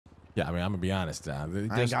Yeah, I mean, I'm gonna be honest. I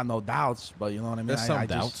ain't got no doubts, but you know what I mean. There's some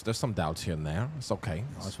doubts. There's some doubts here and there. It's okay. You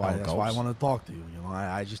know, that's why I want to talk to you. You know,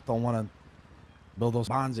 I just don't want to build those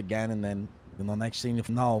bonds again, and then next thing you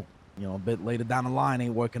know, a bit later down the line,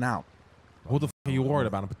 ain't working out. Who the fuck are you worried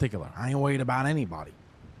about in particular? I ain't worried about anybody.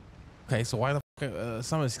 Okay, so why the fuck?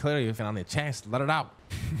 Someone's clearly if on the chance, let it out.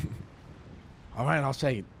 All right, I'll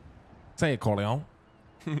say it. Say it, Corleone.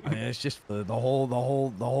 I mean, it's just the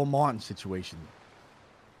whole Martin situation.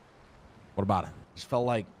 What about it? Just felt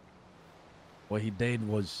like what he did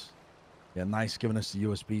was, nice giving us the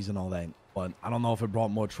USBs and all that, but I don't know if it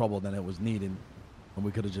brought more trouble than it was needed, and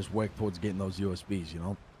we could have just worked towards getting those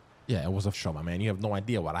USBs, Yeah, it was a show, my man. You have no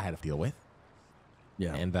idea what I had to deal with.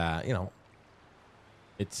 Yeah. And,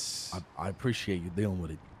 it's... I appreciate you dealing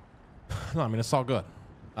with it. No, I mean, it's all good.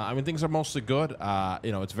 I mean, things are mostly good.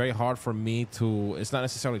 It's very hard for me to... It's not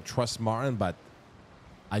necessarily trust Martin, but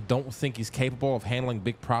I don't think he's capable of handling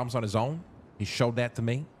big problems on his own. He showed that to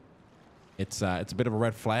me. It's a bit of a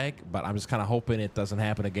red flag, but I'm just kind of hoping it doesn't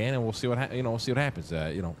happen again, and we'll see what happens.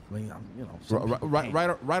 I mean,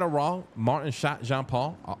 right or wrong, Martin shot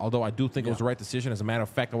Jean-Paul. Although I do think it was the right decision. As a matter of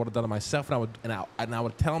fact, I would have done it myself, and I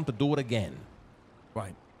would tell him to do it again.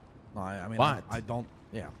 Right. No, I mean, but I don't.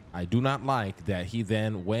 Yeah. I do not like that he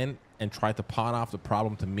then went and tried to pawn off the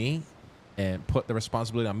problem to me, and put the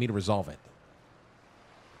responsibility on me to resolve it.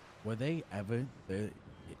 Were they ever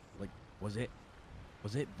like? Was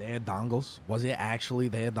it their dongles? Was it actually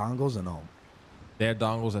their dongles or no? Their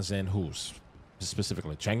dongles, as in whose?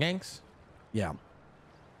 Specifically, Chang Gang's? Yeah.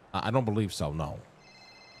 I don't believe so, no.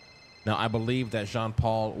 Now, I believe that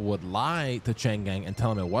Jean-Paul would lie to Chang Gang and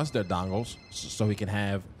tell him it was their dongles so he can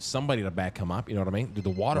have somebody to back him up. You know what I mean? Dude, the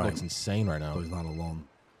water looks insane right now. So he's not alone.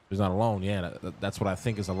 He's not alone, yeah. That's what I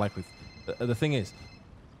think is a likely... The thing is,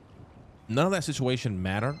 none of that situation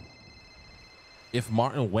mattered if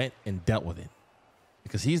Martin went and dealt with it.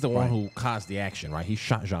 Because he's the one who caused the action, right? He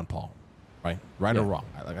shot Jean-Paul, right? Right or wrong.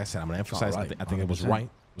 Like I said, I'm going to emphasize, I think it was right.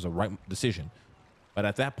 It was a right decision. But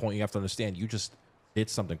at that point, you have to understand, you just did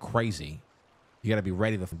something crazy. You got to be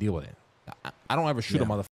ready to deal with it. I don't ever shoot a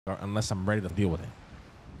motherfucker unless I'm ready to deal with it.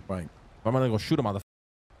 Right. If I'm going to go shoot a motherfucker,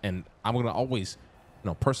 and I'm going to always,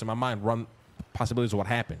 person in my mind, run possibilities of what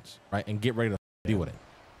happens, right? And get ready to deal with it.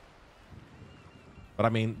 But I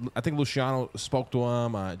mean, I think Luciano spoke to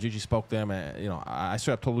him. Gigi spoke to him. I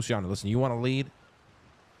straight up told Luciano, listen, you want to lead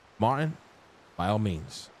Martin? By all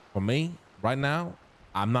means. For me, right now,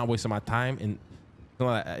 I'm not wasting my time. And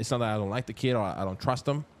it's not that I don't like the kid or I don't trust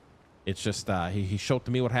him. It's just he showed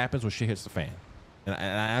to me what happens when shit hits the fan. And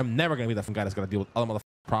I'm never going to be that guy that's going to deal with other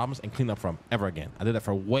motherfucking problems and clean up from ever again. I did that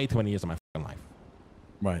for way too many years of my fucking life.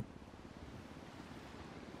 Right.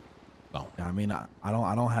 So. Yeah, I mean, I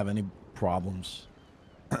don't have any problems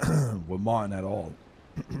with Martin at all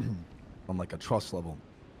on like a trust level.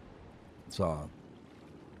 It's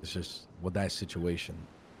just with that situation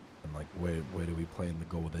and like where do we plan to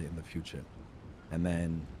go with it in the future? And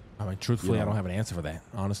then I mean, truthfully, I don't have an answer for that,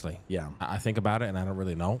 honestly. Yeah. I think about it and I don't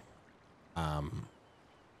really know. Like,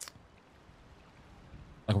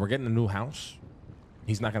 we're getting a new house.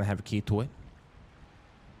 He's not going to have a key to it.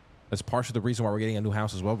 That's partially the reason why we're getting a new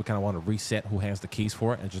house as well. We kind of want to reset who has the keys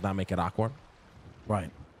for it and just not make it awkward. Right.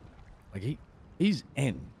 Like he's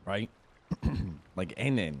in, right? Like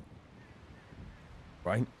in.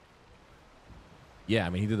 Right? Yeah, I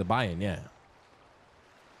mean, he did the buy-in, yeah.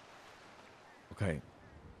 Okay.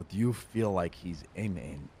 But do you feel like he's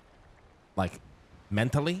in? Like,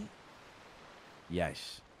 mentally?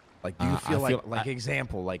 Yes. Like, do you feel like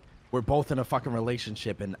example, like, we're both in a fucking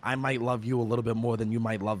relationship and I might love you a little bit more than you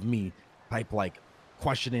might love me, type, like,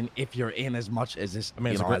 questioning if you're in as much as this, I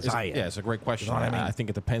mean, as I am. Yeah, it's a great question. You know what I mean? I think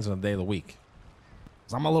it depends on the day of the week.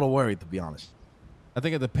 'Cause I'm a little worried, to be honest. I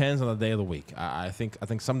think it depends on the day of the week. I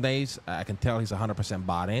think some days I can tell he's 100%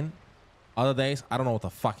 bought in. Other days, I don't know what the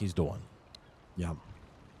fuck he's doing. Yeah.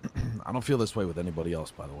 I don't feel this way with anybody else,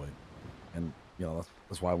 by the way. And,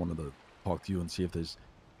 that's why I wanted to talk to you and see if there's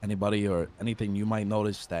anybody or anything you might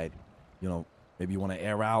notice that, maybe you want to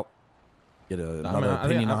air out, get another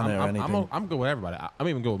opinion on it or anything. I'm good with everybody. I'm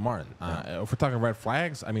even good with Martin. If we're talking red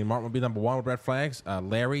flags, I mean, Martin would be number one with red flags.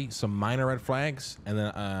 Larry, some minor red flags. And then,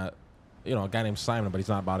 a guy named Simon, but he's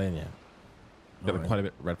not bought in yet. Got quite a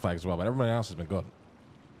bit of red flags as well, but everybody else has been good.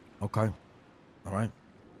 Okay. All right.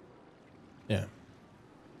 Yeah.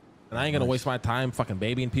 And I ain't going to waste my time fucking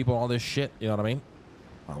babying people, all this shit. You know what I mean?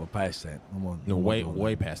 We're past that.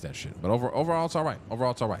 Way past that shit. But overall, it's all right.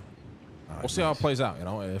 Overall, it's all right. We'll see how it plays out.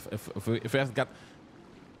 If we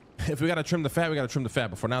got to trim the fat, we got to trim the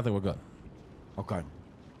fat. But for now, I think we're good. Okay.